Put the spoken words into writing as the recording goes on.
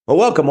Well,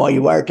 welcome all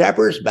you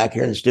wiretappers back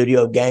here in the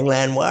studio of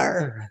Gangland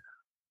Wire.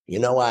 You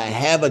know, I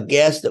have a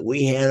guest that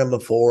we had him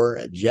before,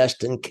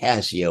 Justin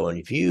Cascio. And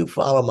if you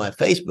follow my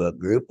Facebook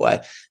group, why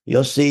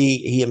you'll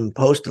see him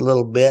post a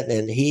little bit,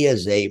 and he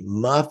is a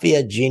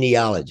mafia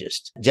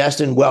genealogist.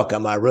 Justin,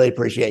 welcome. I really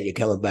appreciate you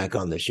coming back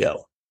on the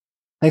show.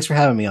 Thanks for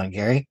having me on,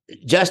 Gary.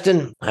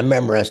 Justin, I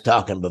remember us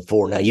talking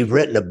before. Now, you've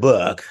written a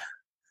book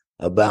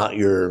about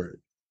your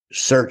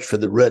search for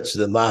the roots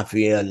of the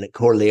mafia in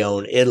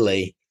Corleone,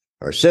 Italy,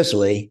 or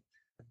Sicily.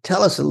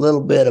 Tell us a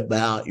little bit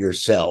about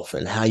yourself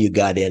and how you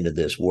got into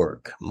this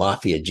work.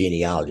 Mafia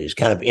genealogy is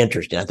kind of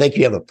interesting. I think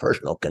you have a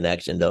personal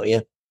connection, don't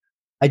you?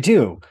 I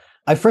do.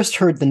 I first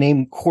heard the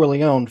name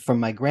Corleone from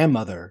my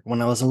grandmother when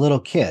I was a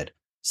little kid,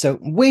 so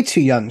way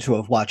too young to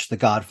have watched The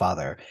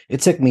Godfather.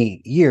 It took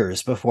me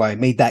years before I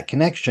made that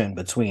connection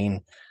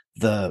between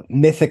the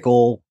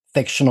mythical,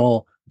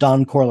 fictional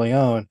Don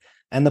Corleone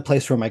and the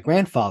place where my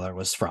grandfather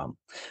was from.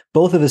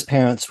 Both of his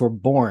parents were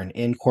born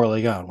in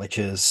Corleone, which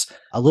is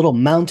a little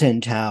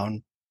mountain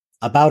town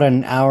about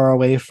an hour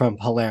away from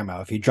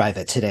Palermo. If you drive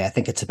it today, I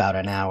think it's about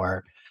an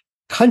hour.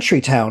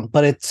 Country town,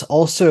 but it's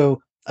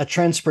also a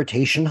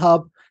transportation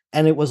hub.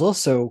 And it was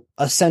also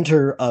a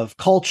center of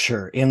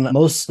culture in a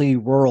mostly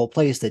rural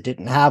place that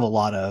didn't have a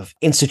lot of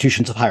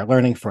institutions of higher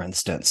learning, for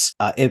instance.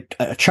 It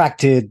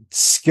attracted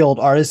skilled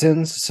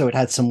artisans, so it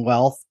had some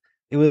wealth.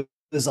 It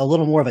was a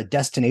little more of a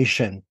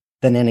destination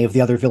than any of the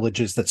other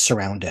villages that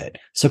surround it.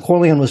 So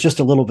Corleone was just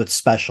a little bit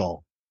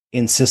special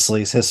in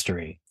Sicily's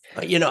history.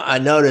 You know, I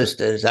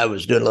noticed as I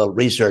was doing a little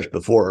research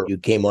before you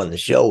came on the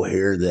show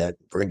here that,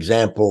 for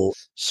example,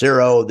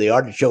 Ciro, the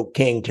Artichoke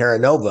King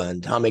Terranova,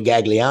 and Tommy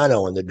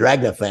Gagliano and the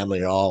Dragna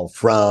family are all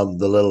from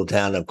the little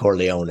town of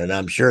Corleone. And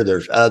I'm sure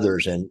there's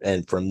others.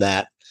 And from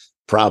that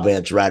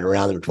province right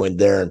around between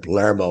there and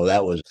Palermo,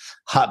 that was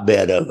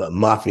hotbed of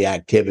mafia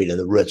activity to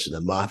the roots of the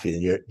mafia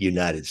in the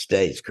United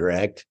States,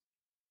 correct?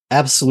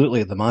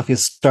 Absolutely. The mafia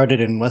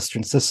started in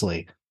Western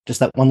Sicily,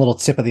 just that one little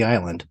tip of the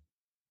island.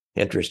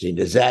 Interesting.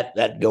 Does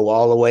that go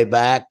all the way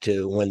back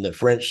to when the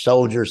French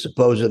soldiers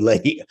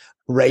supposedly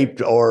raped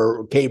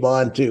or came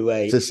on to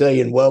a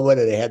Sicilian woman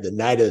and they had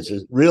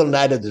the real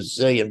night of the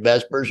Sicilian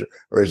Vespers,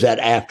 or is that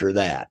after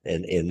that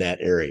in that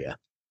area?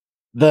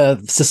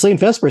 The Sicilian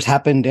Vespers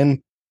happened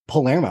in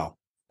Palermo.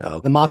 Oh.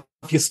 The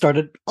mafia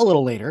started a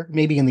little later,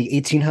 maybe in the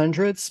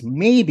 1800s,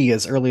 maybe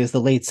as early as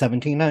the late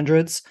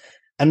 1700s.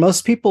 And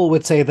most people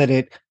would say that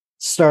it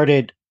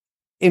started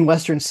in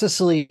Western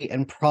Sicily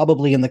and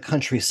probably in the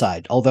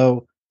countryside,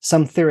 although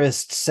some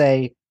theorists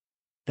say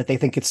that they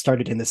think it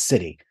started in the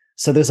city.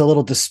 So there's a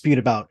little dispute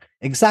about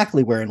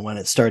exactly where and when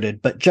it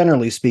started, but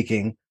generally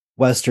speaking,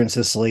 Western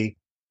Sicily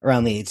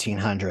around the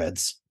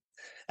 1800s.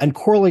 And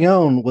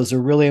Corleone was a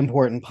really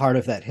important part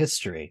of that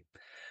history.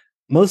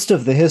 Most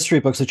of the history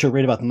books that you'll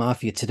read about the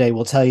mafia today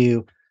will tell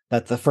you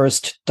that the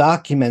first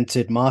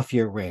documented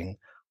mafia ring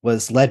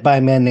was led by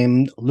a man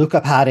named Luca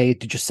Pade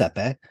di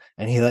Giuseppe,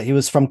 and he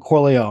was from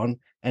Corleone,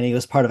 and he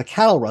was part of a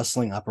cattle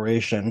rustling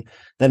operation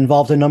that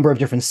involved a number of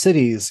different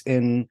cities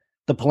in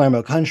the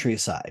Palermo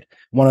countryside,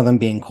 one of them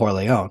being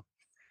Corleone.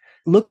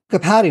 Luca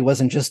Pade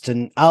wasn't just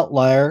an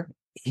outlier,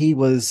 he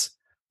was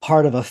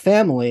part of a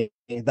family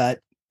that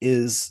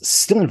is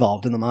still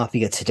involved in the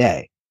mafia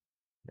today.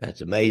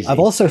 That's amazing. I've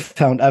also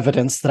found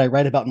evidence that I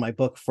write about in my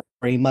book for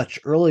a much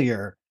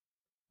earlier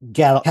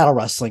cattle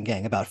rustling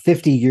gang, about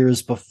 50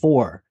 years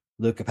before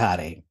Luca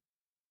Pade.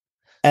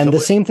 And the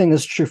same thing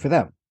is true for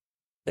them.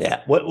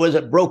 Yeah. What was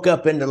it broke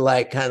up into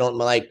kind of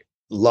like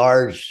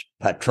large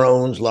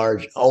patrons,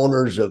 large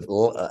owners of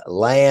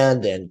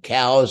land and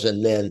cows,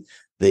 and then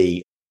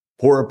the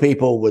poorer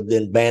people would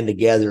then band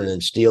together and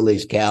then steal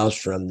these cows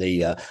from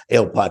the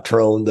El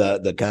Patron,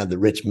 the kind of the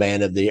rich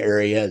man of the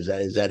area.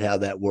 Is that how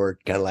that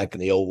worked? Kind of like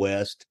in the Old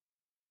West?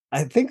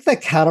 I think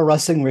that cattle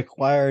rustling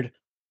required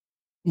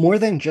more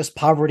than just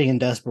poverty and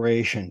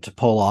desperation to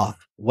pull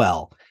off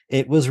well.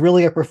 It was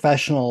really a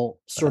professional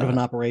sort of an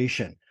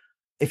operation.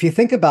 If you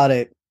think about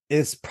it,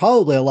 it's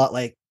probably a lot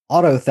like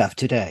auto theft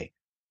today.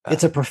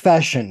 It's a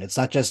profession. It's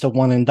not just a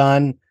one and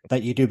done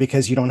that you do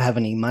because you don't have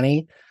any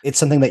money. It's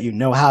something that you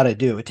know how to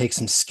do. It takes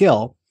some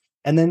skill.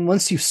 And then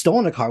once you've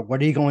stolen a car,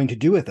 what are you going to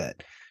do with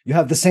it? You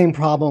have the same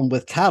problem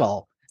with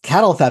cattle.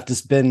 Cattle theft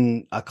has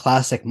been a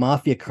classic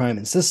mafia crime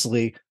in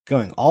Sicily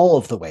going all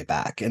of the way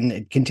back, and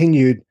it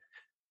continued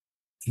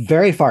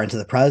very far into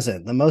the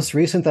present. The most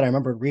recent that I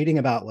remember reading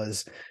about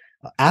was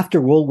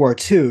after World War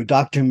II,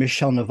 Dr.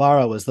 Michel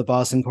Navarro was the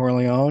boss in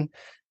Corleone,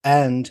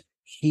 and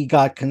he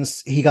got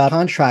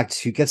contract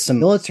to get some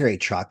military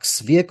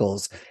trucks,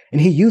 vehicles, and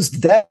he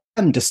used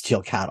them to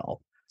steal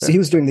cattle. So he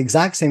was doing the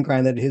exact same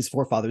crime that his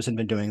forefathers had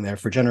been doing there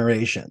for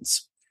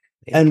generations.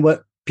 And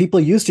what people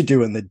used to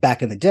do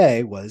back in the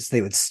day was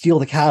they would steal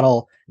the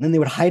cattle and then they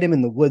would hide them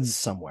in the woods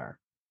somewhere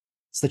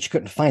so that you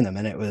couldn't find them.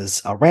 And it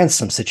was a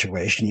ransom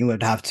situation. You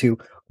would have to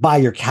buy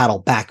your cattle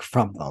back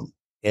from them.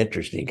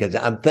 Interesting, because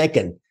I'm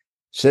thinking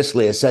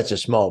Sicily is such a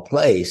small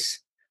place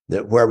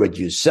that where would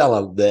you sell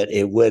them that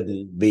it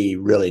wouldn't be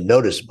really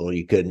noticeable?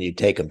 You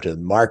take them to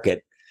the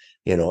market,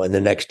 in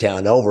the next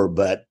town over.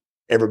 But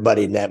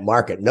everybody in that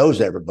market knows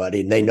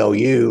everybody, and they know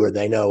you, or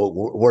they know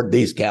where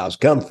these cows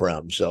come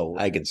from. So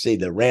I can see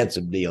the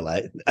ransom deal.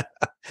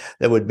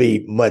 That would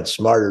be much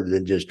smarter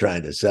than just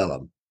trying to sell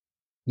them.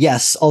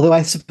 Yes, although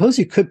I suppose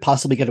you could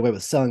possibly get away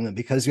with selling them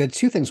because you had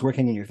two things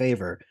working in your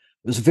favor.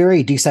 It was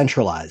very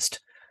decentralized.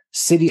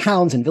 City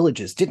towns and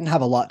villages didn't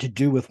have a lot to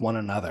do with one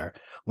another.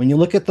 When you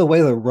look at the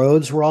way the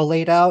roads were all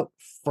laid out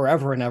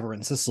forever and ever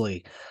in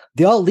Sicily,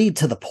 they all lead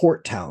to the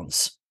port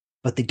towns,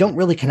 but they don't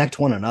really connect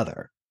one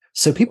another.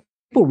 So people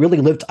really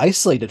lived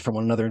isolated from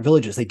one another in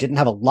villages. They didn't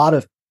have a lot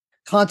of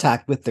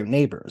contact with their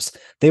neighbors.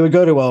 They would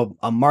go to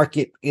a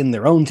market in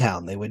their own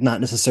town. They would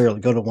not necessarily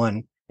go to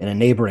one in a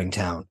neighboring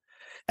town.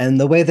 And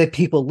the way that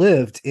people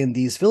lived in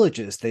these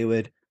villages, they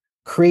would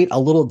create a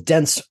little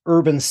dense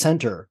urban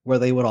center where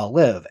they would all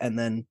live. And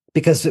then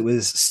because it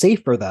was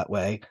safer that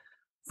way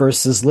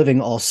versus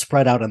living all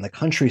spread out in the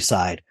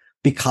countryside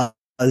because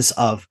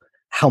of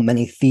how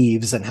many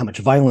thieves and how much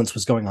violence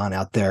was going on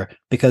out there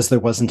because there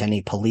wasn't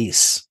any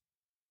police.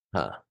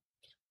 Huh.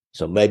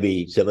 So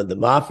maybe some of the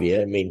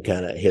mafia, I mean,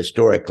 kind of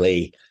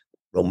historically,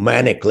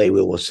 romantically,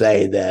 we will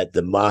say that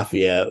the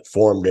mafia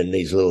formed in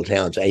these little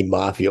towns. A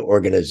mafia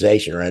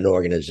organization, or an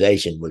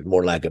organization, was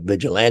more like a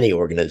vigilante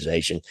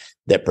organization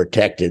that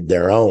protected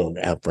their own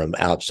from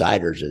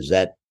outsiders. Is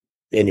that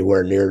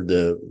anywhere near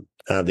the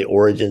kind of the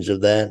origins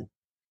of that?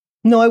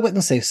 No, I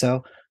wouldn't say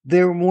so.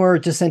 They're more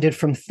descended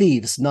from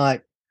thieves,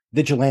 not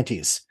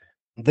vigilantes.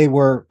 They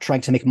were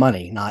trying to make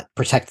money, not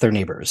protect their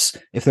neighbors.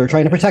 If they were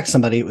trying to protect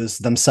somebody, it was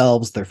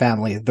themselves, their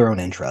family, their own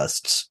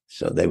interests.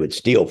 So they would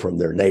steal from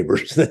their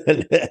neighbors.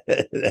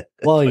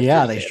 Well,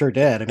 yeah, they sure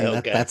did. I mean,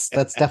 okay. that's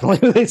definitely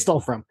who they stole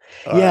from.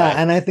 All right.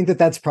 And I think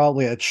that's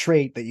probably a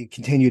trait that you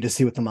continue to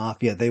see with the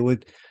mafia. They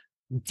would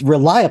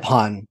rely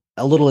upon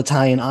a little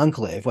Italian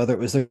enclave, whether it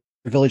was their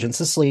village in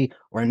Sicily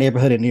or a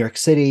neighborhood in New York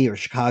City or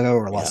Chicago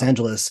or Los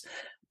Angeles.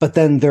 But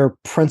then their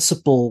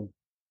principal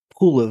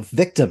pool of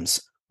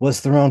victims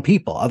was their own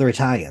people, other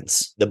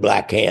Italians. The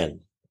Black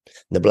Hand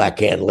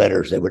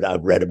letters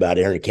I've read about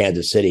here in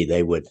Kansas City.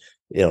 They would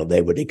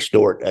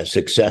extort a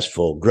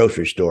successful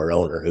grocery store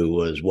owner who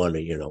was one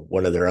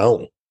of their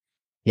own.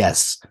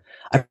 Yes.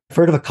 I've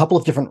heard of a couple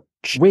of different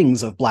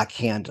rings of Black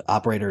Hand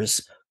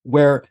operators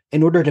where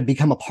in order to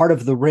become a part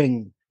of the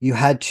ring, you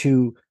had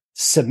to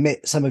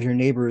submit some of your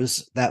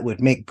neighbors that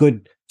would make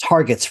good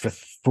targets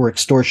for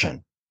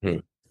extortion.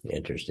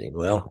 Interesting.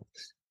 Well,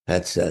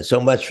 that's so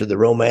much for the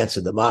romance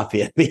of the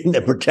mafia being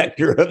the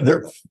protector of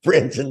their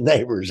friends and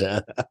neighbors.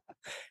 Huh?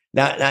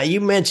 Now you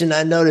mentioned,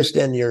 I noticed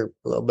in a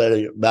little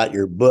bit about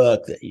your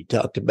book that you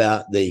talked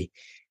about we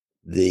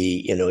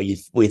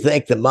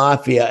think the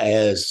mafia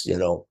as,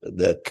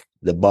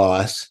 the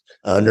boss,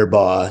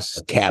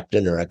 underboss, a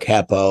captain or a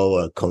capo,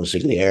 a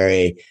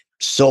consigliere,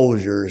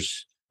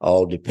 soldiers,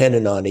 all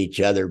dependent on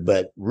each other.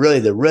 But really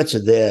the roots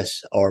of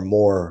this are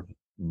more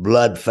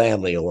blood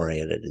family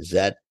oriented. Is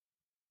that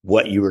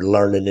what you were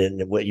learning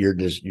and what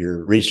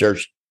your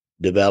research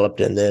developed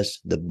in this,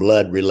 the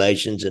blood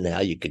relations and how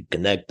you could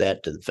connect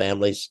that to the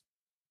families?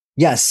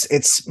 Yes,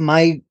 it's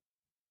my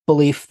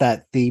belief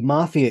that the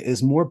mafia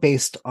is more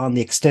based on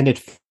the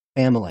extended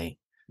family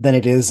than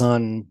it is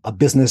on a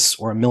business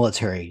or a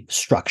military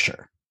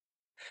structure.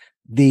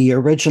 The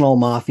original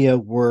mafia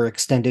were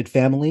extended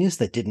families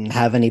that didn't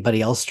have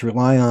anybody else to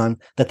rely on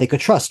that they could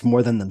trust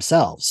more than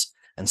themselves.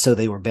 And so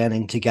they were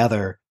banding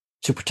together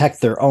to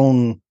protect their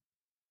own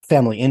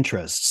family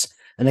interests.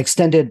 An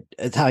extended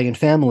Italian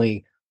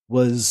family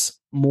was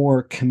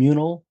more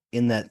communal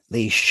in that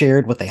they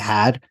shared what they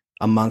had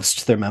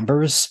amongst their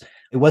members.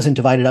 It wasn't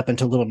divided up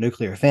into little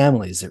nuclear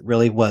families. It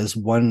really was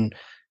one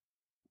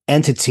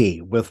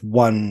entity with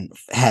one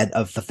head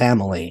of the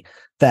family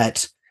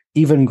that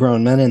even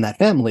grown men in that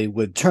family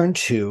would turn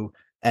to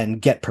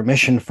and get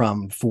permission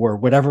from for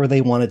whatever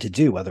they wanted to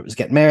do, whether it was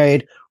get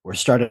married or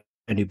start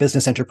a new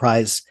business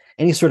enterprise.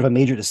 Any sort of a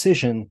major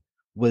decision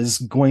was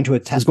going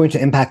to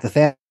impact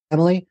the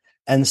family.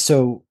 And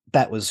so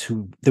there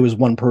was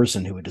one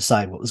person who would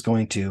decide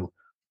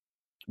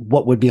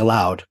what would be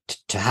allowed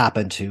to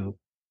happen to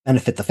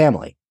benefit the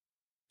family.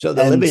 So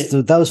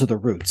those are the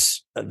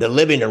roots. The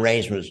living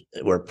arrangements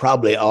were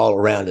probably all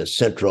around a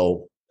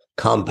central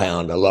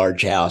compound, a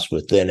large house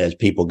within, as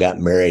people got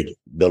married,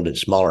 building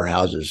smaller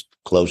houses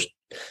close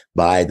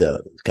by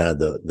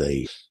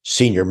the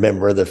senior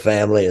member of the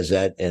family. Is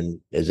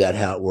that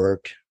how it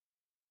worked?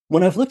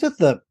 When I've looked at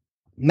the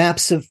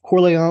maps of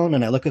Corleone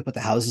and I look at what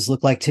the houses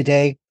look like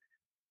today,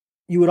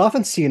 you would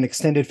often see an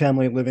extended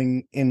family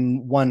living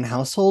in one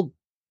household,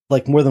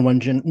 like more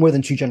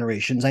than two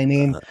generations. I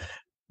mean,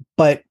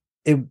 but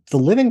the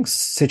living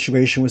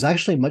situation was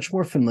actually much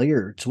more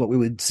familiar to what we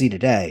would see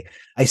today.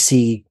 I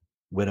see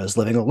widows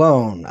living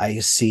alone. I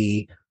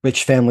see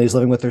rich families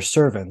living with their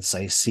servants.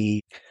 I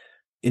see,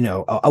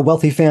 a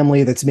wealthy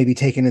family that's maybe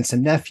taken in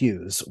some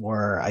nephews,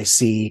 or I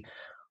see,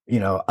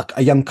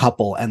 a young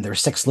couple and their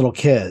 6 little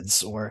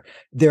kids,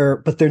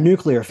 but they're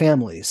nuclear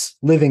families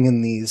living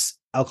in these,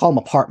 I'll call them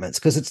apartments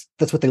because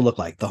that's what they look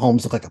like. The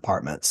homes look like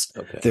apartments.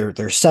 Okay.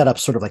 They're set up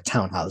sort of like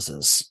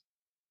townhouses.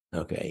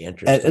 Okay, And,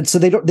 interesting. and so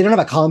they don't have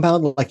a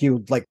compound like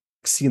you like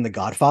see in The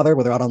Godfather,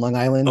 where they're out on Long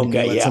Island and you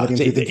Okay, let yeah. somebody in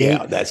See, through the yeah,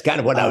 gate. that's kind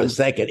of what I was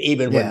thinking.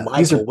 Even when Yeah,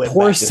 these are Michael went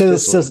back to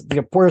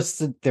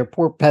Sicily. they're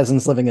poor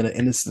peasants living in an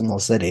innocent little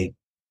city.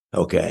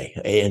 Okay,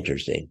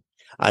 interesting.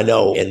 I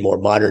know in more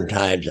modern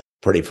times, I'm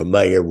pretty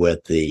familiar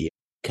with the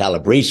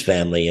Calabrese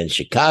family in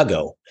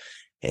Chicago.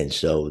 And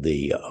so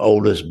the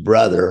oldest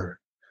brother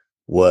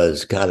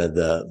was kind of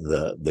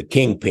the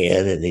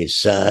kingpin, and his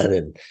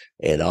son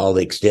and all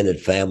the extended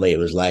family. It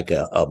was like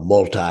a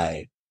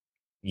multi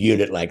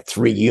unit, like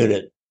 3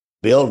 unit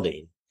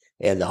building,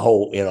 and the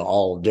whole,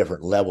 all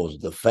different levels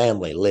of the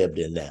family lived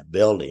in that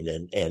building,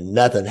 and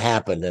nothing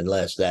happened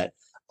unless that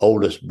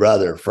oldest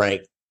brother,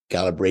 Frank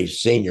Calabrese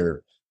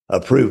Sr.,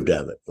 approved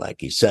of it.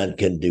 Like his son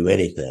couldn't do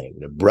anything.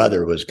 The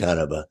brother was kind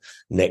of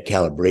Nick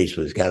Calabrese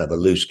was kind of a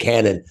loose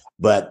cannon,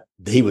 but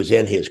he was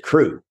in his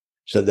crew.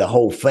 So the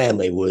whole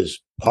family was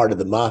part of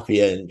the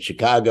mafia in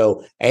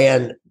Chicago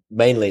and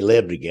mainly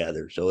lived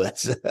together. So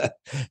that's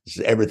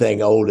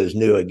everything old is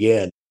new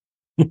again.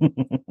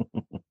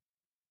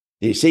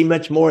 Do you see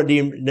much more? Do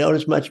you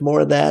notice much more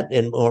of that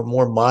in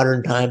more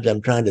modern times?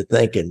 I'm trying to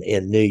think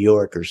in New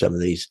York or some of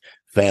these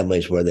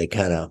families where they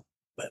kind of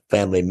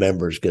family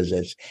members,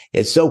 because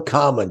it's so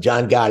common.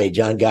 John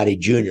Gotti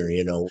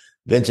Jr.,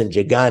 Vincent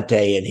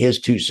Gigante and his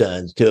two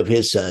of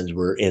his sons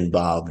were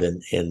involved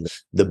in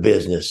the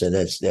business. And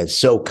that's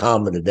so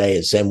common today.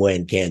 It's the same way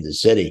in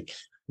Kansas City.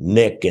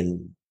 Nick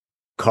and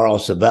Carl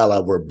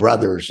Savella were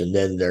brothers, and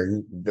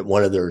then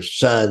one of their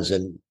sons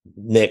and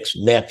Nick's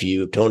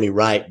nephew, Tony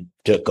Wright,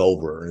 took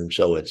over. And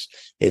so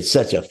it's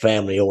such a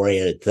family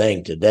oriented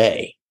thing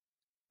today.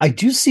 I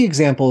do see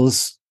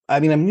examples. I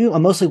mean,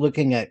 I'm mostly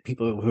looking at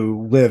people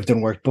who lived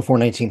and worked before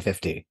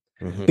 1950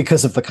 Mm-hmm.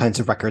 because of the kinds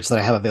of records that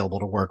I have available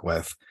to work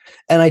with.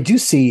 And I do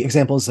see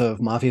examples of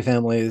mafia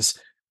families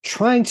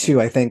trying to,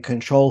 I think,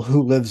 control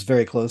who lives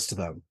very close to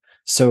them.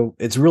 So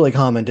it's really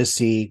common to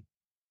see,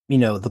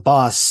 the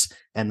boss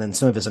and then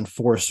some of his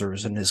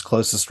enforcers and his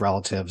closest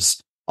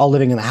relatives all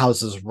living in the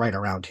houses right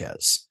around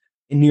his.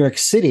 In New York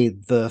City,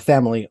 the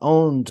family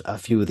owned a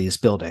few of these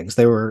buildings.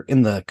 They were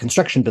in the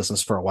construction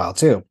business for a while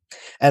too,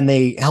 and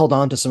they held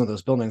on to some of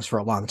those buildings for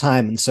a long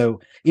time. And so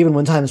even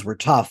when times were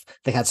tough,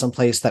 they had some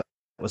place that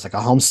was like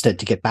a homestead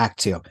to get back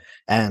to.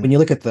 And when you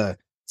look at the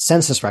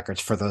census records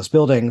for those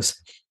buildings,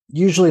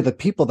 usually the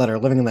people that are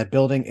living in that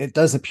building, it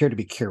does appear to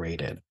be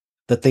curated,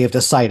 that they have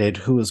decided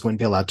who is going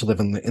to be allowed to live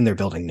in their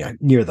building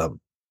near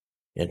them.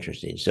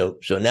 Interesting. So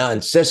now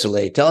in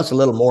Sicily, tell us a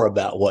little more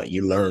about what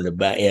you learned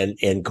about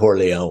in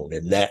Corleone,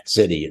 in that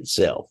city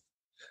itself.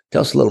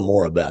 Tell us a little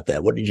more about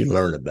that. What did you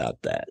learn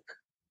about that?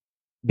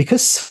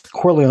 Because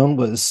Corleone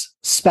was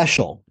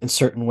special in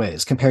certain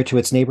ways compared to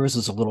its neighbors, it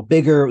was a little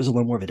bigger, it was a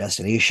little more of a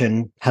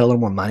destination, had a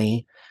little more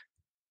money.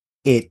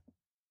 It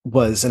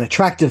was an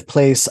attractive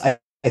place, I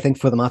think,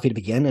 for the mafia to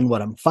begin. And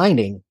what I'm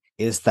finding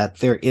is that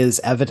there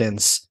is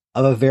evidence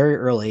of a very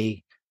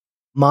early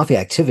mafia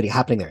activity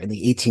happening there in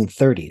the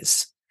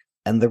 1830s.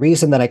 And the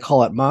reason that I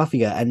call it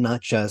mafia and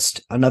not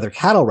just another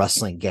cattle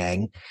rustling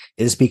gang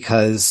is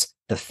because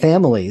the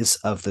families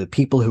of the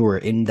people who were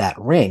in that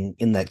ring,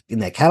 in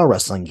that cattle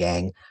rustling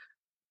gang,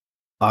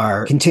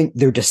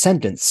 their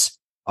descendants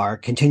are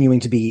continuing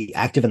to be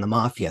active in the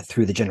mafia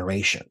through the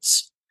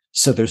generations.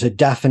 So there's a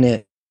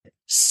definite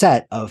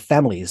set of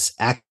families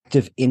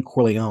active in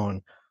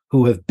Corleone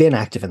who have been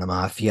active in the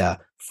mafia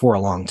for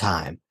a long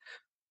time.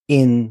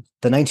 In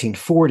the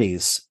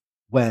 1940s,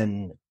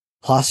 when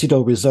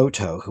Placido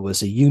Risotto, who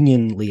was a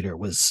union leader,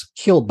 was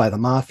killed by the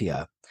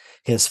mafia,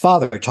 his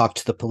father talked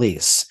to the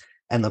police,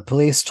 and the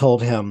police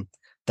told him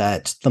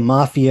that the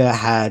mafia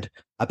had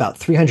about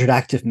 300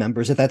 active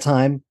members at that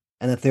time,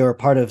 and that they were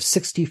part of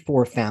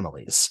 64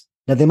 families.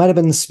 Now, they might have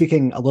been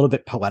speaking a little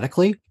bit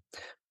poetically,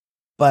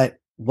 but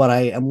what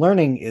I am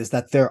learning is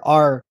that there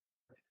are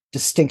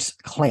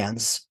distinct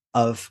clans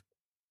of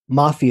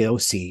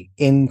mafiosi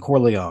in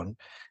Corleone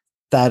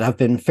that have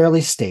been fairly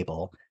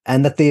stable,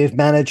 and that they've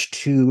managed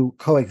to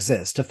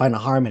coexist, to find a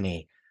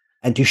harmony,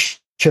 and to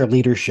share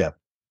leadership.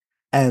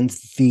 And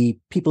the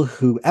people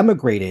who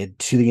emigrated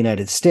to the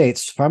United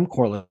States from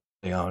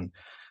Corleone,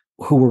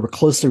 who were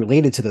closely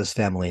related to those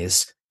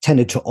families,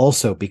 tended to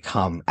also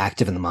become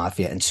active in the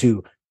mafia and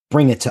to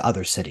bring it to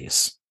other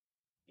cities.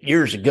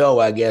 Years ago,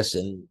 I guess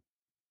in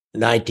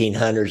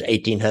 1900s,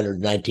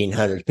 1800s,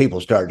 1900s, people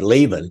started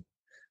leaving,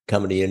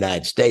 coming to the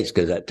United States,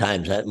 because at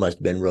times that must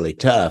have been really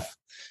tough.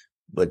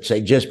 But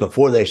say just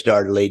before they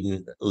started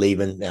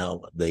leaving,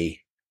 now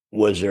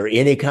was there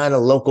any kind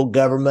of local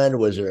government?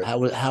 Was there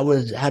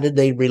how did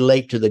they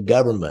relate to the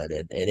government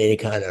and any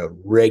kind of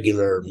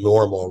regular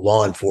normal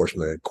law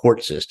enforcement and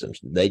court systems?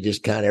 Did they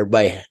just kind of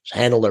everybody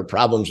handle their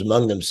problems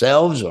among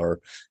themselves,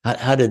 or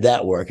how did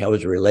that work? How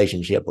was the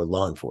relationship with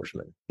law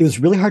enforcement? It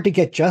was really hard to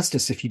get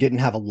justice if you didn't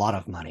have a lot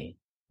of money.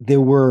 There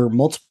were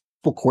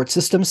multiple court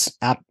systems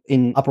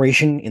in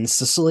operation in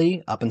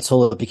Sicily up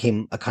until it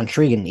became a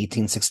country in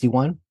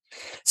 1861.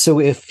 So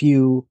if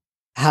you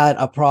had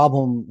a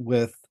problem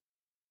with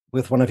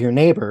one of your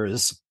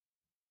neighbors,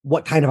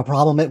 what kind of a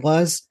problem it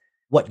was,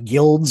 what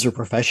guilds or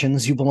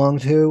professions you belong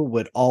to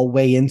would all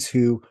weigh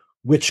into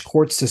which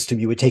court system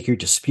you would take your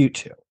dispute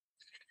to.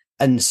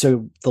 And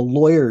so the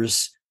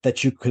lawyers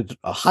that you could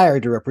hire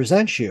to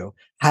represent you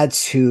had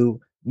to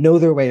know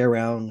their way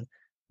around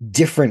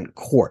different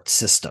court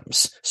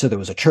systems. So there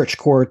was a church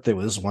court, there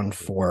was one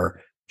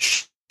for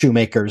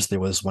shoemakers, there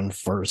was one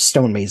for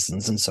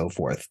stonemasons, and so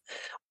forth.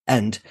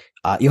 And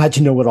you had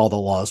to know what all the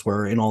laws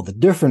were in all the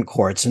different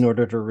courts in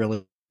order to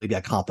really be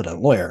a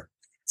competent lawyer.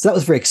 So that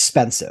was very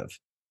expensive.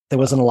 There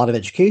wasn't a lot of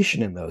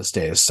education in those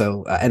days.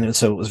 So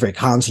it was very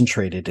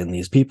concentrated in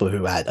these people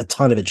who had a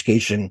ton of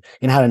education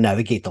in how to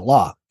navigate the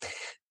law.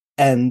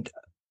 And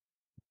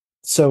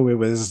so it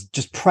was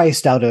just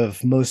priced out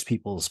of most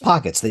people's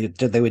pockets. They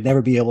would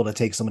never be able to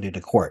take somebody to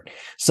court.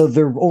 So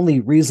their only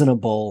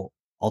reasonable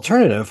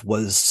alternative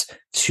was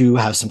to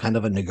have some kind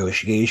of a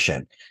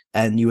negotiation.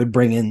 And you would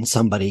bring in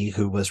somebody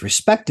who was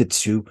respected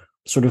to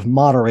sort of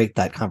moderate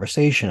that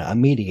conversation, a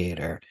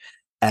mediator.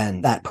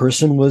 And that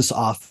person was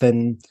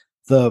often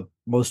the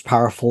most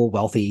powerful,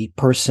 wealthy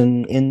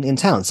person in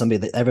town, somebody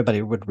that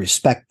everybody would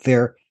respect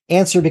their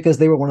answer because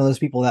they were one of those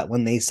people that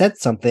when they said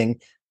something,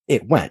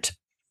 it went.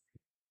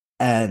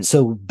 And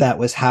so that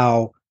was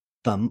how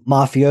the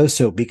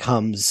mafioso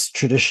becomes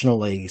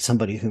traditionally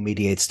somebody who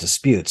mediates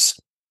disputes.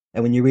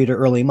 And when you read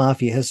early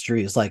mafia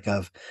histories like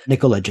of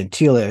Nicola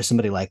Gentile or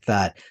somebody like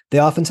that, they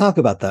often talk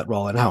about that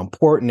role and how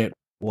important it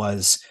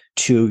was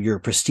to your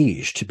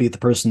prestige to be the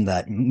person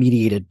that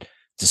mediated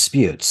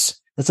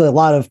disputes. That's a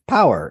lot of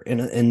power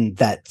in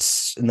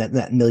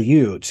that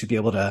milieu to be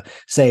able to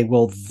say,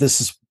 well,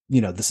 this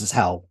is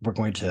how we're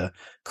going to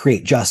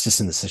create justice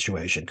in this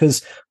situation.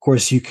 Because of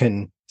course you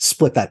can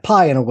split that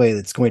pie in a way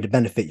that's going to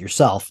benefit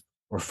yourself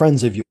or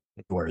friends of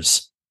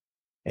yours.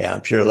 Yeah,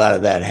 I'm sure a lot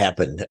of that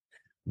happened,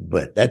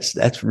 but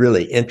that's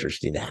really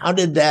interesting. How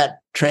did that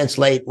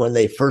translate when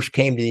they first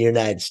came to the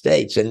United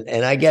States? And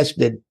I guess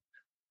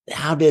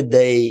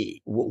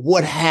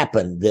what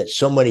happened that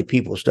so many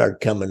people started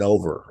coming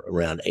over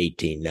around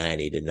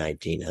 1890 to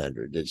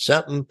 1900?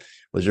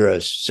 Was there a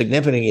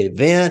significant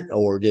event,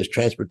 or just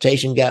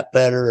transportation got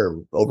better,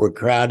 or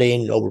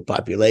overcrowding,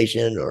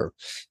 overpopulation, or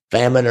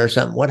famine or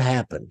something? What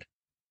happened?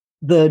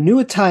 The new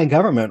Italian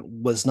government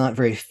was not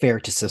very fair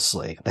to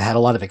Sicily. They had a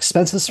lot of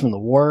expenses from the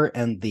war,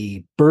 and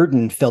the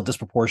burden fell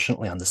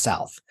disproportionately on the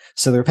South.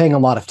 So they were paying a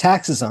lot of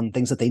taxes on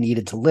things that they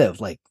needed to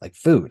live, like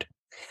food.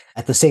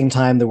 At the same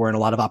time, there weren't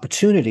a lot of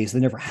opportunities.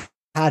 There never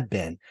had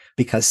been,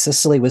 because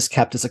Sicily was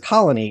kept as a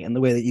colony. And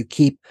the way that you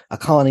keep a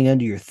colony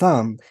under your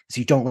thumb is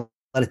you don't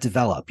let it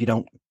develop. You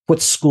don't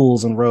put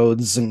schools and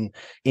roads and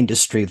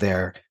industry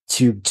there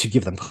to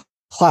give them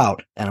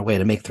clout and a way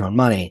to make their own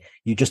money.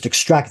 You just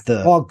extract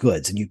the raw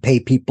goods and you pay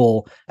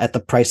people at the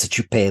price that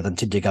you pay them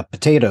to dig up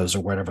potatoes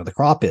or whatever the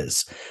crop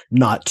is,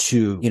 not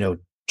to,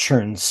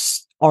 churn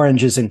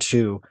oranges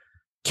into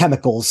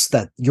chemicals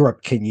that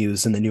Europe can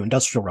use in the new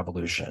industrial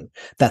revolution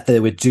that they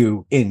would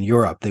do in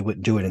Europe. They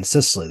wouldn't do it in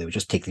Sicily. They would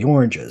just take the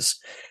oranges.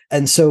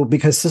 And so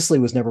because Sicily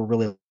was never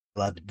really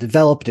allowed to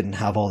develop, didn't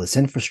have all this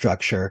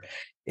infrastructure,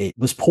 it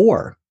was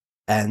poor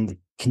and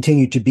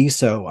continued to be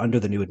so under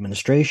the new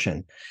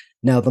administration.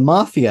 Now, the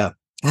mafia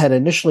had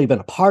initially been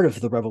a part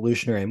of the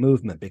revolutionary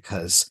movement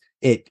because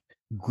it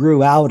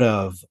grew out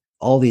of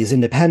all these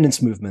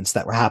independence movements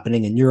that were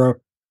happening in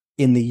Europe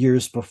in the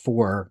years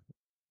before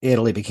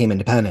Italy became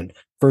independent.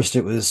 First,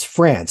 it was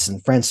France,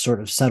 and France sort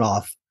of set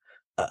off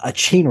a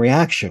chain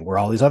reaction where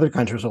all these other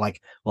countries were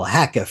like, well,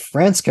 heck, if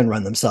France can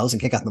run themselves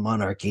and kick out the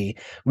monarchy,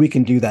 we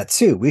can do that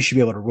too. We should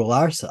be able to rule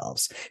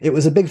ourselves. It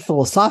was a big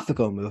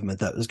philosophical movement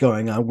that was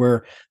going on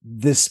where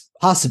this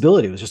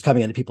possibility was just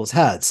coming into people's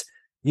heads.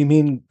 You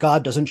mean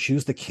God doesn't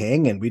choose the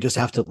king and we just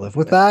have to live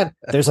with that?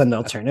 There's an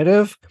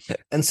alternative.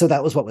 And so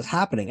that was what was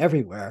happening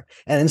everywhere.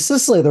 And in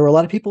Sicily, there were a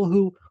lot of people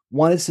who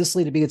wanted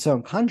Sicily to be its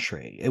own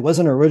country. It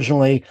wasn't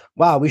originally,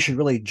 wow, we should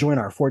really join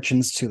our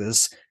fortunes to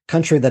this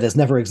country that has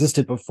never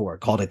existed before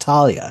called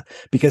Italia,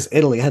 because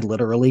Italy had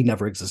literally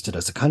never existed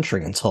as a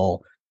country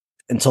until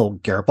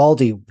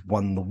Garibaldi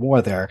won the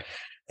war there.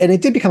 And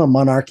it did become a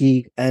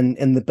monarchy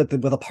but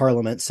with a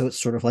parliament. So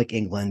it's sort of like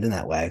England in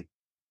that way.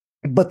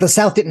 But the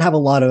South didn't have a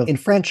lot of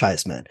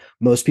enfranchisement.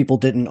 Most people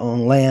didn't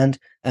own land.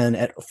 And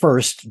at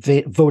first,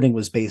 voting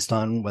was based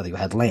on whether you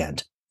had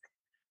land.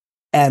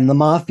 And the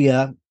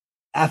mafia,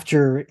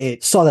 after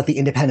it saw that the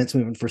independence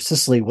movement for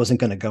Sicily wasn't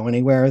going to go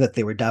anywhere, that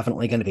they were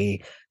definitely going to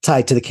be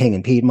tied to the king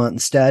in Piedmont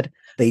instead,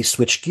 they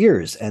switched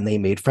gears and they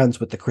made friends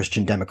with the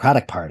Christian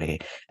Democratic Party.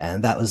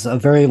 And that was a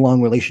very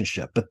long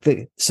relationship.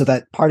 So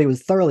that party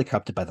was thoroughly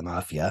corrupted by the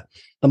mafia.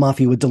 The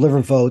mafia would deliver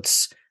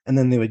votes and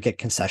then they would get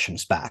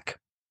concessions back.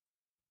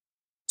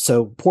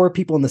 So poor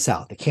people in the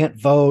South, they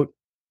can't vote.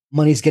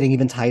 Money's getting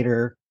even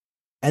tighter.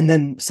 And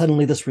then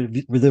suddenly this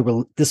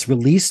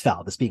release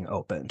valve is being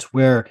opened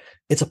where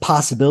it's a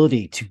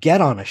possibility to get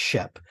on a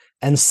ship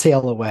and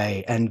sail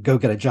away and go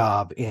get a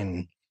job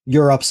in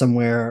Europe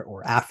somewhere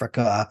or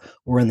Africa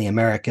or in the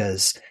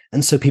Americas.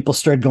 And so people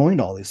started going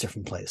to all these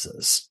different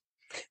places.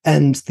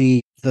 And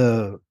the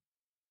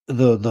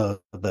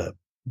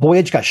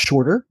voyage got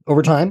shorter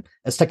over time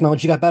as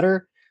technology got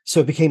better.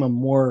 So it became a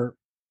more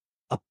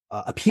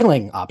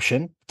appealing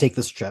option. Take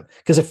this trip.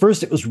 Because at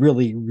first it was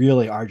really,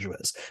 really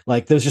arduous.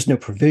 Like there's just no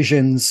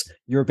provisions.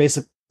 You're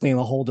basically in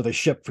the hold of a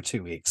ship for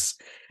 2 weeks.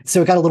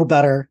 So it got a little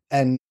better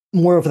and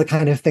more of the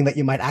kind of thing that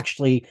you might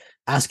actually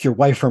ask your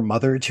wife or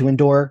mother to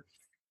endure,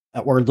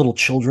 or little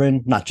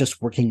children, not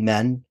just working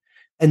men.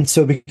 And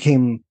so it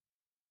became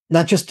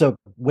not just a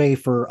way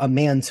for a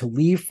man to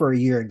leave for a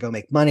year and go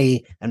make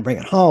money and bring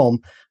it home,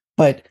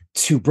 but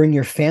to bring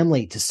your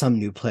family to some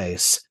new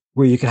place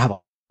where you can have a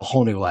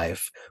whole new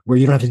life, where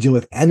you don't have to deal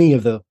with any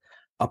of the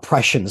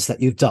oppressions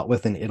that you've dealt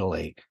with in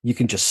Italy. You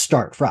can just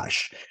start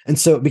fresh. And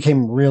so it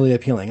became a really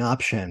appealing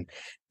option.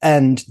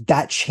 And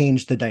that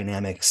changed the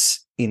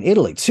dynamics in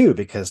Italy too,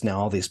 because now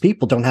all these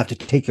people don't have to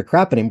take your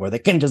crap anymore. They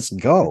can just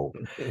go.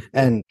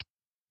 And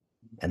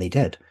they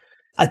did.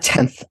 A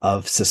tenth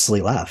of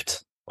Sicily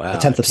left. Wow. A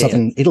tenth of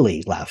southern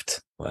Italy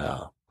left.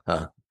 Wow.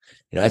 Huh.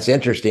 That's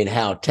interesting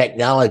how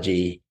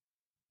technology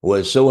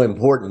was so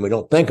important. We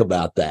don't think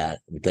about that.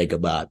 We think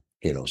about,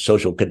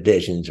 social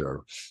conditions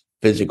or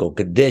physical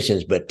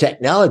conditions, but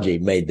technology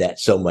made that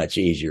so much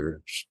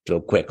easier so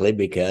quickly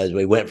because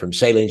we went from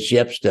sailing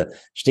ships to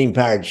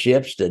steam-powered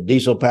ships to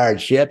diesel-powered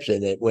ships,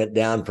 and it went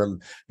down from,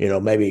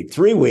 maybe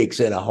 3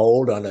 weeks in a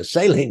hold on a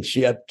sailing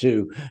ship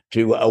to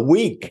a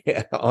week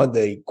on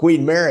the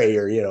Queen Mary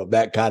or,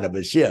 that kind of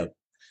a ship.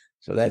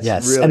 So that's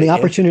really and the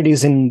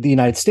opportunities in the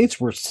United States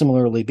were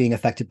similarly being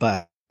affected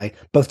by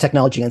both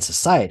technology and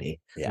society.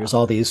 Yeah. There's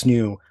all these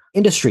new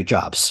industry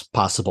jobs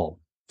possible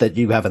that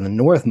you have in the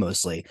North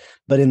mostly,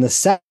 but in the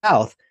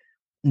South,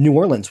 New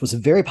Orleans was a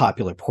very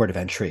popular port of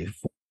entry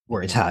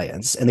for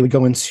Italians, and they would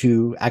go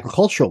into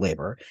agricultural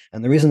labor.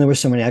 And the reason there were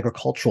so many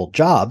agricultural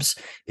jobs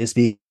is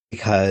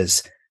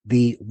because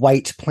the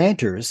white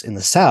planters in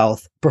the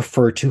South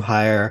preferred to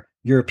hire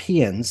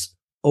Europeans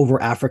over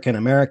African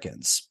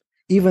Americans.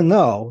 Even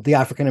though the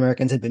African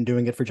Americans had been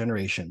doing it for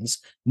generations,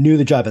 knew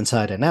the job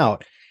inside and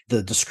out,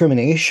 the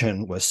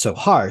discrimination was so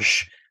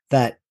harsh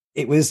that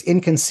it was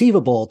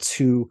inconceivable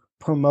to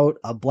promote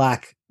a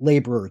black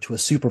laborer to a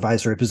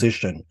supervisory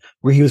position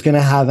where he was going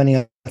to have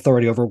any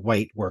authority over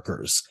white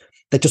workers.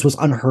 That just was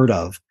unheard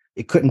of.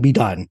 It couldn't be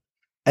done.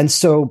 And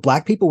so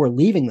black people were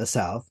leaving the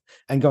South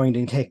and going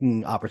and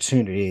taking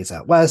opportunities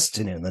out West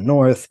and in the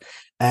North.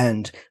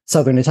 And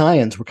Southern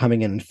Italians were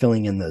coming in and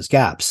filling in those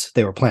gaps.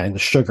 They were planting the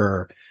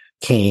sugar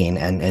cane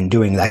and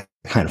doing that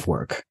kind of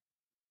work.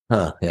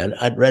 Huh. And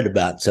I'd read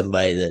about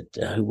somebody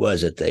that, who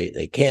was it?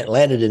 They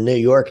landed in New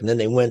York, and then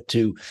they went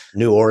to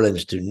New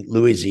Orleans to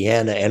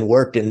Louisiana and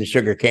worked in the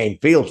sugarcane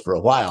fields for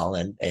a while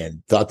and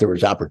thought there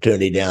was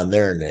opportunity down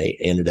there, and they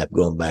ended up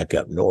going back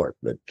up north.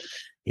 But,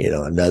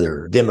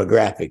 another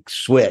demographic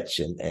switch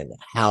and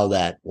how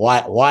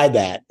why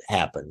that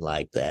happened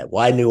like that,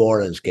 why New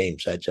Orleans came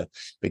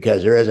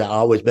because there has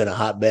always been a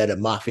hotbed of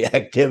mafia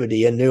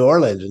activity in New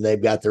Orleans, and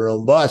they've got their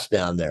own boss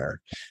down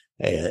there.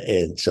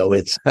 And so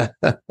it's,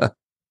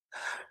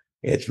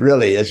 this is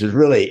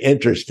really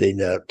interesting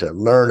to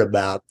learn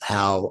about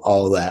how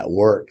all that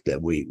worked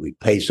that we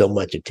pay so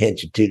much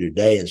attention to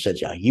today and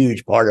such a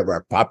huge part of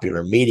our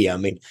popular media. I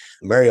mean,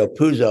 Mario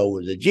Puzo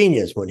was a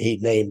genius when he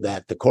named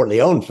that the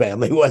Corleone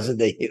family,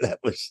 wasn't he? That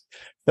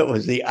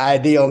was the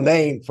ideal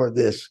name for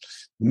this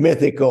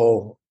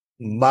mythical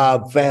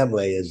mob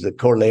family, is the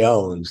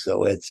Corleones.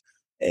 So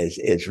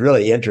it's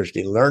really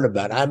interesting to learn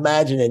about. I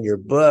imagine in your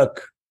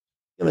book,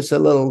 give us a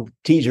little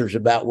teasers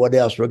about what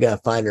else we're going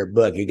to find in your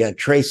book. You're going to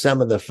trace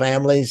some of the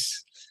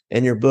families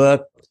in your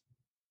book?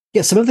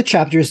 Yeah, some of the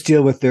chapters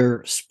deal with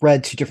their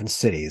spread to different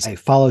cities. I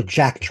followed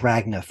Jack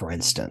Dragna, for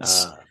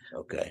instance.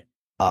 Okay.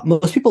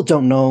 Most people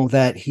don't know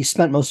that he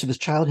spent most of his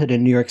childhood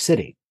in New York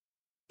City.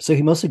 So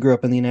he mostly grew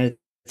up in the United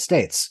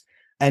States.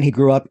 And he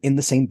grew up in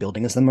the same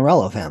building as the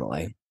Morello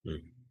family.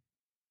 Mm-hmm.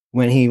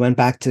 When he went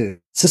back to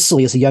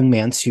Sicily as a young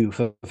man to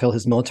fulfill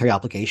his military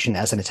obligation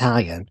as an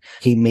Italian,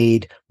 he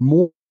made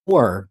more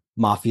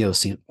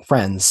mafiosi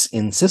friends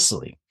in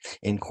Sicily,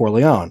 in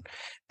Corleone.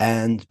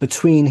 And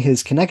between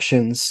his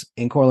connections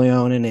in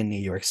Corleone and in New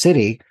York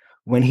City,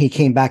 when he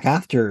came back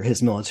after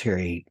his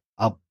military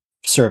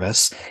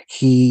service,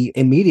 he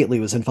immediately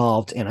was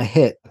involved in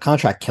a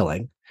contract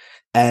killing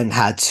and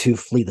had to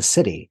flee the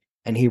city.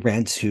 And he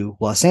ran to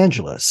Los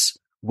Angeles,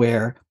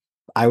 where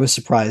I was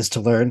surprised to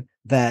learn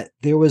that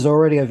there was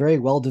already a very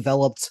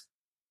well-developed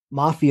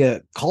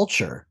mafia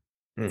culture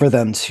for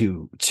them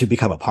to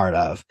become a part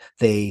of.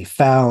 They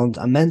found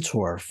a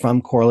mentor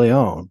from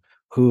Corleone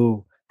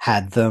who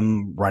had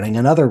them running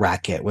another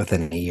racket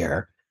within a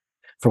year,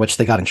 for which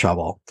they got in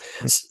trouble.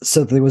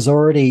 So there was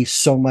already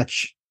so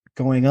much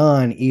going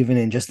on, even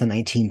in just the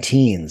 19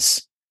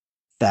 teens,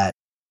 that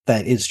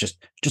is just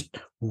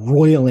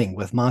roiling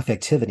with mafia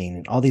activity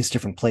in all these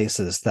different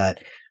places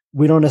that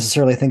we don't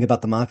necessarily think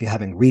about the mafia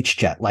having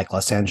reached yet, like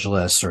Los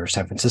Angeles or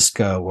San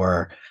Francisco,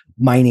 or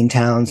mining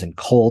towns and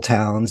coal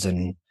towns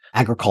and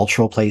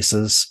agricultural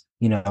places,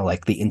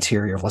 like the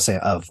interior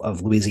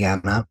of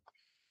Louisiana.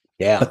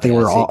 Yeah. But they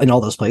were all in all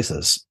those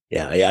places.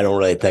 Yeah. I don't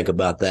really think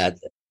about that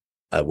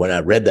when I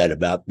read that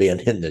about being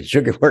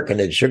working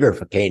in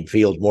sugarcane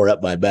fields more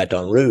up by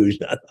Baton Rouge,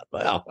 I thought,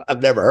 well,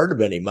 I've never heard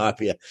of any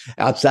mafia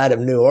outside of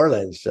New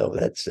Orleans. So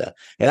that's,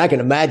 and I can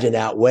imagine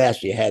out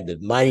west, you had the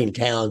mining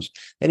towns.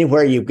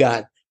 Anywhere you've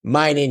got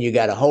mining, you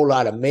got a whole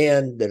lot of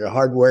men that are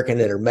hardworking,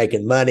 that are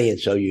making money. And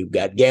so you've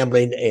got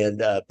gambling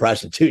and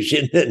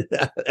prostitution. And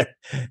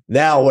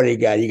now what do you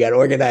got? You got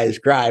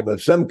organized crime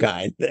of some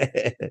kind.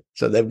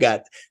 So they've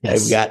got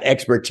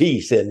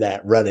expertise in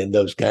that, running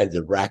those kinds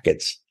of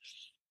rackets.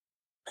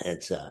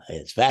 It's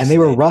fascinating. And they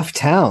were rough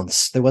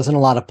towns. There wasn't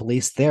a lot of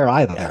police there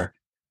either.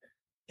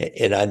 Yeah.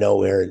 And I know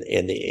we're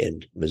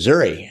in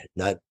Missouri,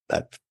 not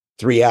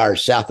 3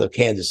 hours south of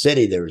Kansas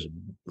City, there was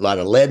a lot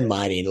of lead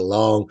mining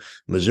along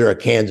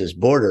Missouri-Kansas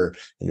border.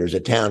 And there's a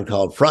town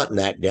called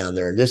Frontenac down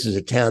there. And this is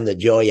a town that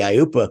Joey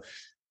Iupa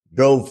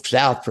drove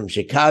south from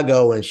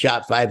Chicago and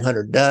shot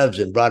 500 doves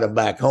and brought them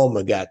back home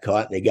and got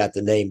caught. And they got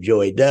the name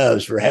Joey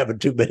Doves for having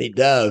too many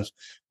doves.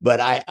 But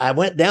I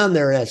went down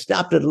there and I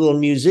stopped at a little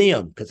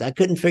museum because I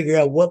couldn't figure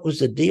out what was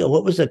the deal.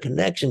 What was the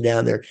connection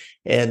down there?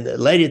 And the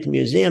lady at the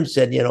museum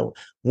said,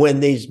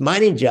 when these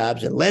mining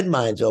jobs and lead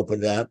mines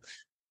opened up,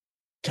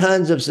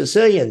 tons of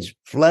Sicilians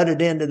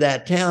flooded into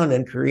that town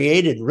and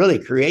really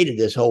created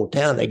this whole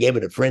town. They gave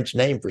it a French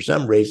name for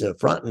some reason,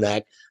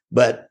 Frontenac,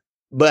 but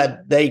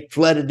they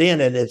flooded in,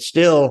 and it's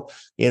still,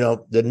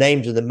 the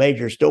names of the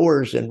major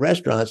stores and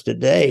restaurants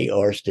today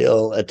are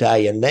still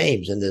Italian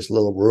names in this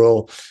little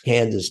rural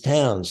Kansas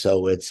town.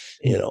 So it's,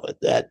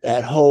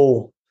 that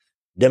whole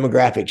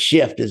demographic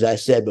shift, as I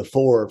said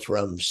before,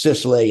 from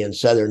Sicily and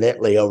southern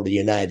Italy over to the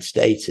United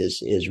States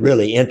is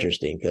really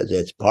interesting, because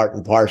it's part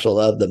and parcel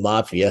of the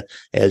mafia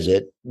as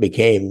it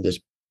became this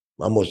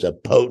almost a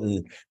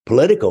potent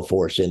political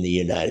force in the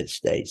United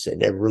States. They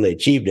never really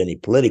achieved any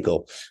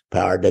political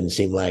power, doesn't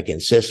seem like, in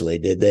Sicily.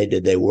 Did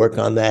they work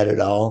on that at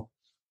all?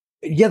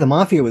 Yeah, the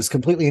mafia was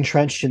completely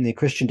entrenched in the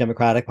Christian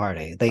Democratic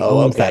Party. They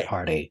owned that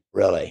party.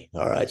 Really?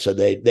 All right. So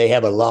they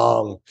have a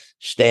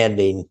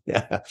long-standing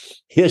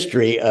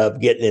history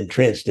of getting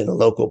entrenched in a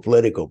local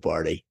political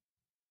party.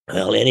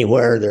 Well,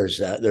 anywhere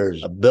there's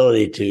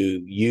ability to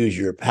use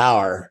your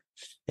power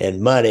and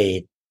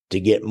money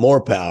to get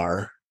more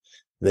power,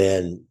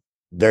 then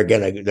they're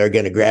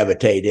gonna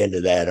gravitate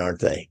into that,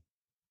 aren't they?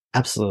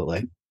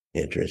 Absolutely.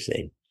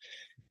 Interesting.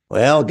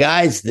 Well,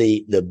 guys,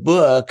 the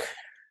book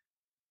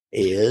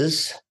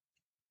is,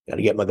 got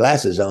to get my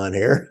glasses on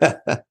here.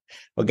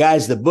 Well,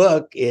 guys, the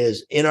book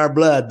is In Our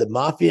Blood, The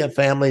Mafia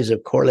Families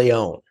of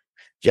Corleone.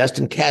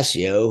 Justin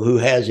Cascio, who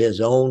has his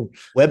own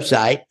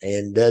website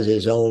and does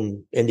his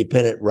own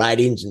independent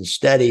writings and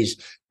studies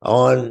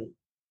on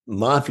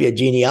mafia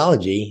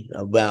genealogy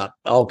about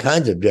all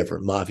kinds of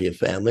different mafia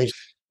families.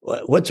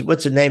 What's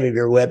the name of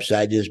your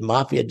website? Is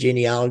Mafia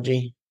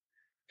Genealogy?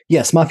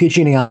 Yes,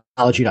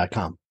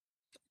 mafiagenealogy.com.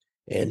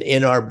 And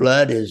In Our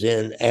Blood is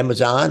in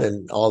Amazon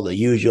and all the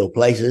usual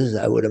places,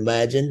 I would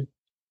imagine.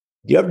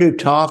 Do you ever do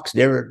talks?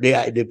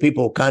 Do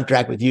people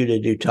contract with you to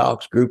do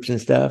talks, groups and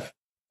stuff?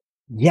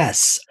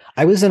 Yes.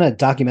 I was in a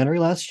documentary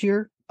last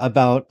year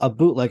about a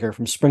bootlegger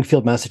from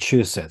Springfield,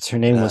 Massachusetts. Her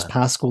name was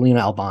Pasqualina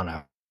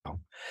Albano.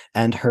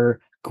 And her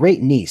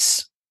great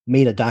niece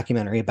made a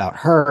documentary about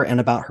her and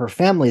about her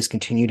family's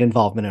continued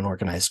involvement in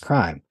organized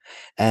crime.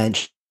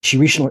 And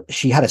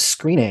she had a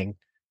screening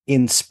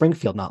in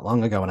Springfield not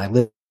long ago, and I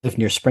live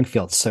near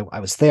Springfield, so I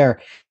was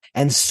there.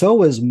 And so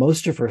was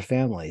most of her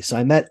family. So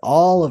I met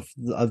all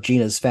of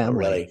Gina's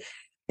family,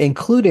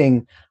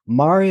 including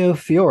Mario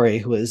Fiore,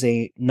 who is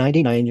a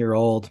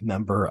 99-year-old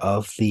member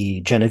of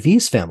the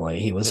Genovese family.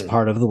 He was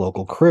part of the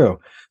local crew.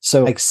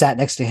 So I sat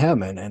next to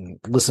him and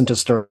listened to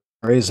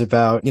stories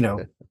about,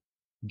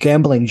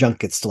 gambling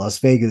junkets to Las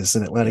Vegas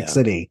and Atlantic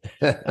City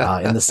in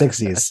the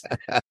 60s.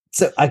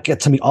 So I get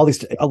to meet all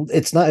these.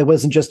 It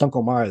wasn't just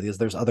Uncle Mario.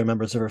 There's other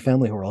members of her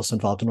family who were also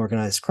involved in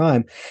organized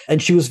crime.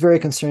 And she was very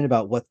concerned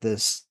about what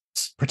this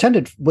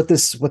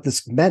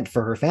meant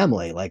for her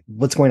family. Like,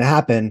 what's going to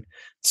happen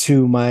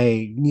to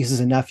my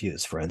nieces and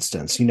nephews, for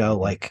instance,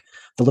 like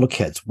the little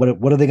kids, what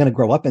are they going to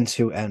grow up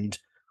into, and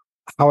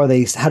how do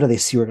they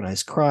see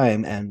organized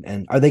crime,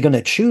 and are they going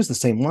to choose the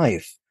same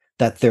life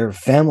that their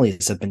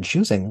families have been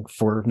choosing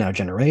for now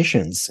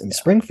generations in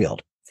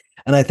Springfield?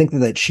 And I think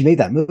that she made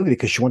that movie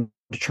because she wanted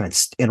to try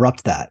and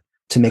interrupt that,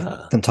 to make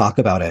them talk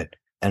about it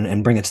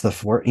and bring it to the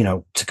fore,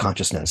 to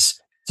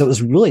consciousness. So it was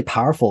a really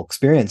powerful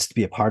experience to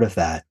be a part of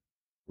that.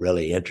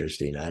 Really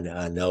interesting.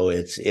 I know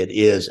it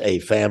is a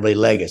family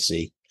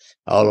legacy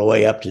all the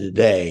way up to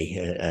today.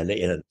 And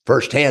in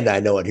firsthand, I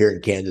know it here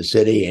in Kansas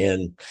City,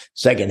 and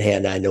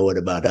secondhand, I know it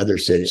about other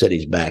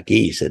cities back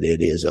east. And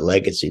it is a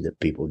legacy that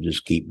people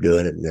just keep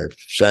doing it, and their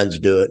sons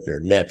do it, and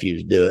their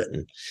nephews do it.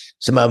 And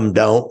some of them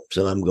don't.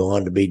 Some of them go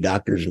on to be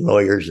doctors and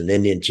lawyers and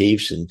Indian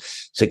chiefs and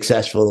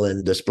successful.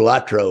 And the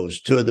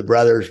Spilatros, two of the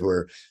brothers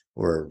were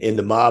in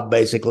the mob,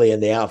 basically, in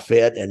the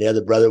outfit, and the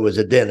other brother was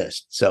a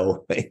dentist.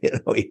 So,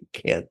 you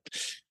can't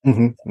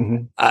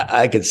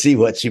I could see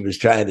what she was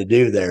trying to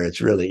do there.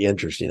 It's really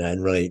interesting. I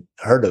hadn't really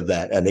heard of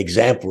that, an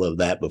example of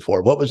that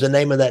before. What was the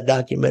name of that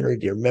documentary?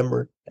 Do you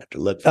remember? I have to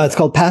look for It's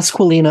called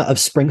Pasqualina of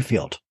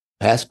Springfield.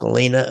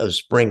 Pasqualina of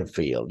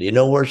Springfield. Do you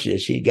know where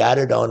she got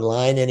it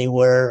online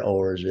anywhere,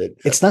 or is it?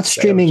 It's not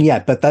streaming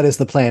yet, but that is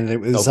the plan.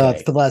 It was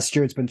Okay. for the last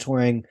year. It's been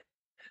touring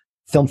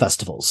film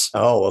festivals.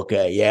 Oh,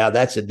 okay. Yeah,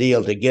 that's the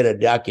deal. To get a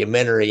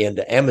documentary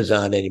into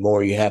Amazon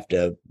anymore, you have to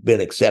have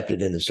been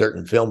accepted into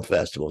certain film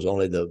festivals,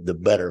 only the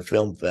better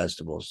film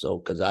festivals. So,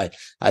 because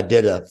I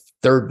did a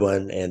third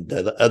one, and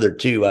the other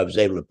two, I was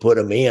able to put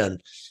them in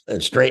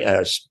and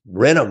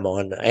rent them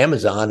on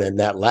Amazon. And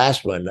that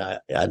last one, I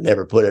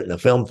never put it in a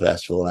film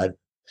festival.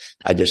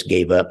 I just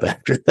gave up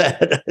after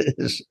that.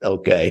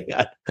 Okay.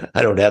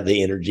 I don't have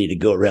the energy to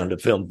go around to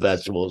film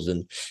festivals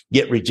and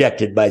get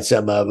rejected by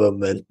some of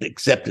them and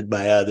accepted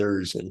by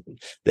others. And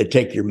they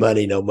take your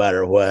money no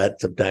matter what.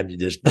 Sometimes you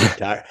just get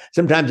tired.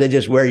 Sometimes they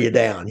just wear you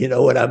down. You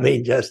know what I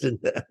mean, Justin?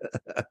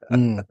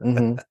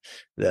 Marketing,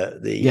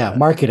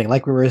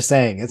 like we were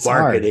saying, it's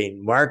marketing,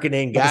 hard.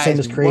 Marketing, Not guys. the same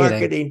as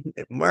creating.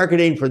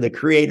 Marketing for the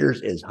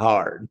creators is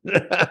hard.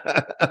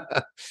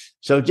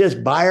 So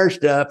just buy our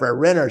stuff or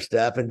rent our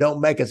stuff and don't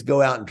make us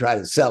go out and try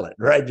to sell it.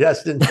 Right,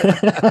 Justin?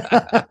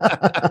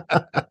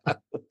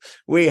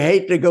 We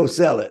hate to go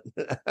sell it.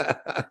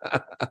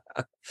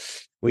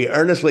 We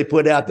earnestly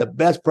put out the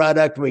best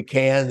product we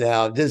can.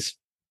 Now, just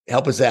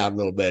help us out a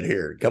little bit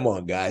here. Come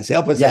on, guys.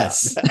 Help us out.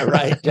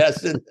 Right,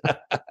 Justin?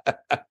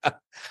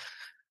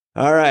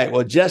 All right.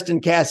 Well,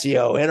 Justin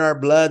Cascio, In Our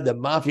Blood, the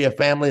Mafia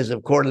Families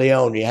of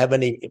Corleone. You have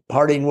any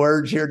parting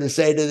words here to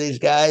say to these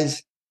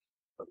guys?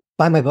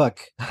 Buy my book.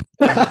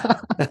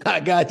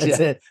 I got you. That's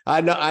it.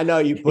 I know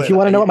you. If you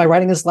want to know what my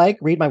writing is like,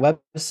 read my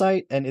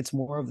website, and it's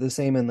more of the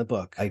same in the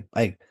book.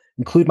 I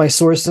include my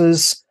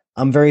sources.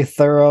 I'm very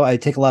thorough. I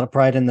take a lot of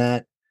pride in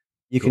that.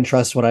 You can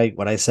trust what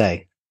I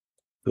say.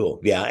 Cool.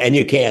 Yeah, and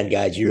you can,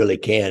 guys. You really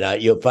can.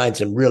 You'll find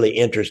some really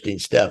interesting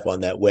stuff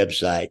on that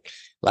website,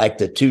 like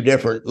the two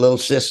different Little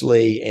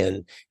Sicily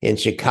and in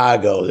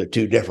Chicago, the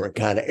two different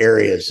kind of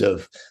areas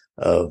of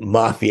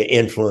mafia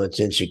influence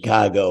in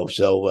Chicago.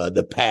 So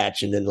the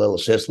Patch and then Little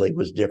Sicily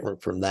was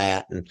different from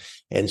that.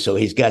 And so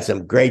he's got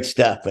some great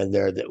stuff in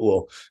there that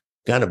will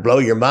kind of blow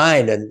your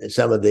mind and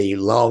some of the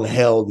long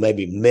held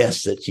maybe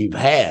myths that you've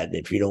had.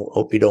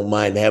 Hope you don't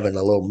mind having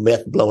a little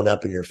myth blown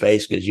up in your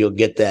face, because you'll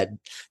get that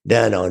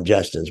done on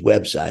Justin's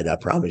website. I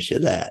promise you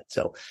that.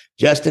 So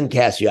Justin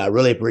Cascio, I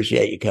really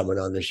appreciate you coming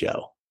on the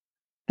show.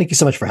 Thank you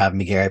so much for having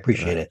me, Gary. I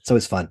appreciate it. It's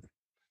always fun.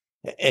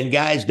 And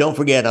guys, don't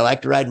forget, I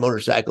like to ride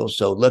motorcycles,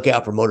 so look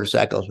out for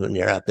motorcycles when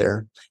you're out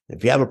there.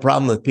 If you have a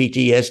problem with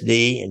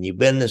PTSD and you've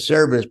been in the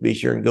service, be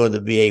sure and go to the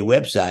VA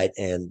website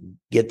and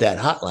get that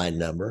hotline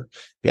number.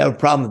 If you have a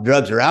problem with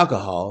drugs or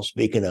alcohol,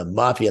 speaking of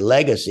mafia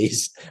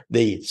legacies,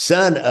 the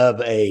son of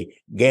a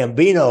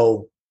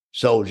Gambino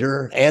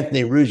soldier,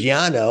 Anthony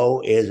Ruggiano,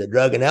 is a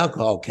drug and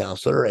alcohol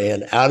counselor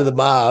and out of the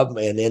mob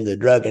and in the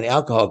drug and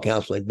alcohol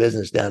counseling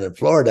business down in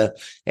Florida.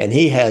 And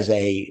he has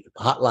a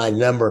hotline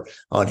number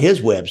on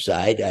his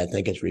website. I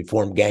think it's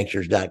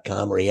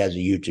reformedgangsters.com, or he has a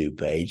YouTube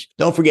page.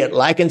 Don't forget,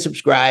 like and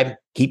subscribe.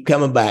 Keep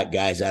coming back,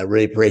 guys. I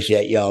really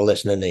appreciate y'all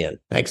listening in.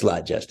 Thanks a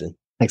lot, Justin.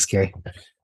 Thanks, Gary.